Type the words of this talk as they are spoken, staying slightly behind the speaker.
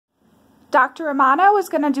Dr. Romano is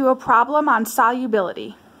going to do a problem on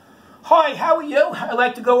solubility. Hi, how are you? I'd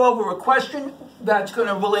like to go over a question that's going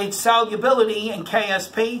to relate solubility in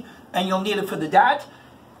KSP, and you'll need it for the DAT.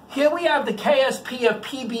 Here we have the KSP of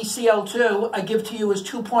PbCl2 I give to you as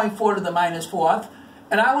 2.4 to the minus fourth,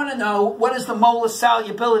 and I want to know what is the molar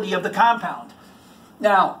solubility of the compound.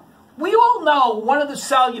 Now, we all know one of the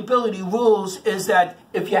solubility rules is that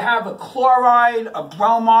if you have a chloride, a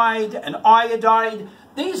bromide, an iodide,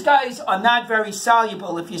 these guys are not very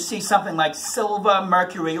soluble if you see something like silver,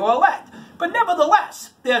 mercury, or lead. But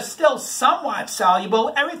nevertheless, they're still somewhat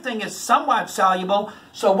soluble. Everything is somewhat soluble.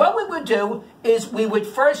 So what we would do is we would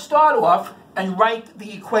first start off and write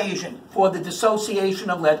the equation for the dissociation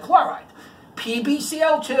of lead chloride.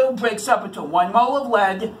 PbCl2 breaks up into 1 mole of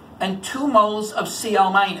lead and 2 moles of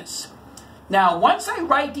Cl minus. Now, once I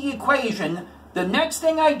write the equation, the next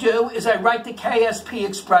thing I do is I write the KSP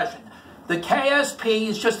expression. The KSP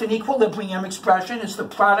is just an equilibrium expression. It's the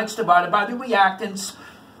products divided by the reactants.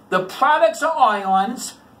 The products are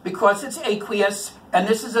ions because it's aqueous, and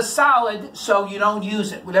this is a solid, so you don't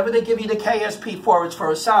use it. Whatever they give you the KSP for, it's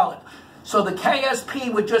for a solid. So the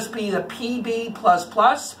KSP would just be the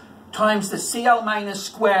Pb++ times the Cl minus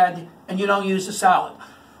squared, and you don't use the solid.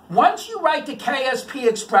 Once you write the KSP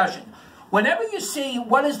expression, whenever you see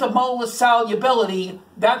what is the molar solubility,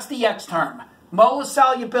 that's the X term. Molar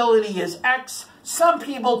solubility is X. Some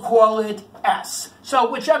people call it S. So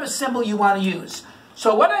whichever symbol you want to use.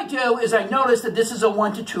 So what I do is I notice that this is a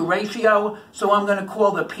 1:2 ratio. So I'm going to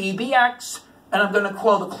call the PbX, and I'm going to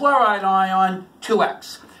call the chloride ion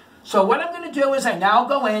 2X. So what I'm going to do is I now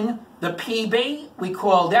go in. The Pb we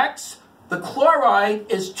called X. The chloride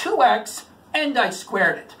is 2X, and I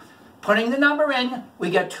squared it. Putting the number in, we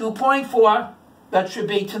get 2.4. That should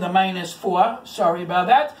be to the minus 4. Sorry about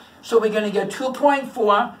that. So we're going to get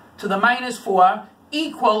 2.4 to the minus 4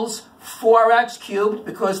 equals 4x cubed,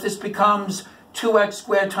 because this becomes 2x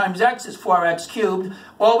squared times x is 4x cubed.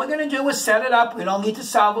 All we're going to do is set it up. We don't need to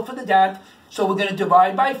solve it for the DAT. So we're going to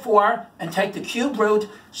divide by 4 and take the cube root.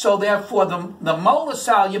 So therefore, the molar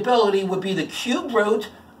solubility would be the cube root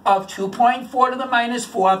of 2.4 to the minus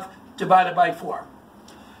 4th divided by 4.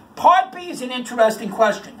 Part B is an interesting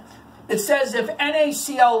question. It says if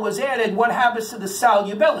NaCl was added, what happens to the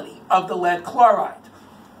solubility of the lead chloride?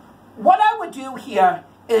 What I would do here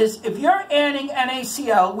is if you're adding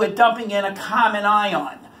NaCl, we're dumping in a common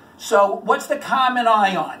ion. So what's the common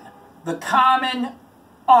ion? The common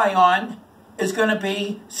ion is going to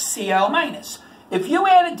be Cl minus. If you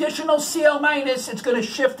add additional Cl minus, it's going to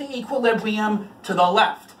shift the equilibrium to the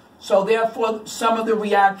left. So therefore, some of the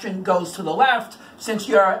reaction goes to the left, since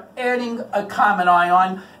you're adding a common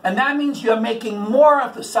ion, and that means you're making more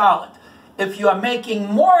of the solid. If you're making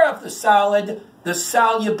more of the solid, the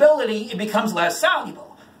solubility, it becomes less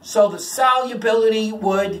soluble. So the solubility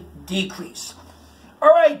would decrease. All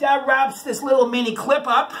right, that wraps this little mini clip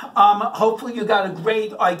up. Hopefully you got a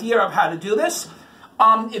great idea of how to do this.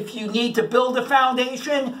 If you need to build a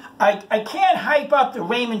foundation, I can't hype up the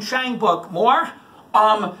Raymond Chang book more.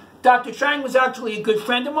 Dr. Chang was actually a good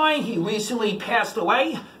friend of mine. He recently passed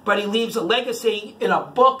away, but he leaves a legacy in a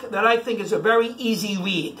book that I think is a very easy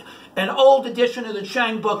read. An old edition of the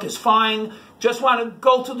Chang book is fine. Just want to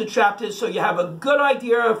go through the chapters so you have a good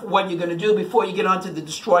idea of what you're going to do before you get onto the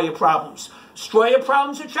destroyer problems. Destroyer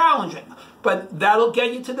problems are challenging, but that'll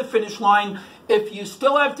get you to the finish line. If you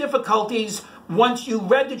still have difficulties, once you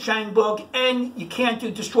read the Chang book and you can't do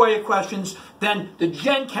destroyer questions, then the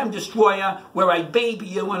Gen Chem Destroyer, where I baby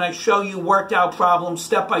you and I show you worked out problems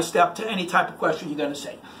step by step to any type of question you're going to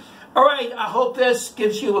say. All right, I hope this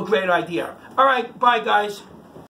gives you a great idea. All right, bye guys.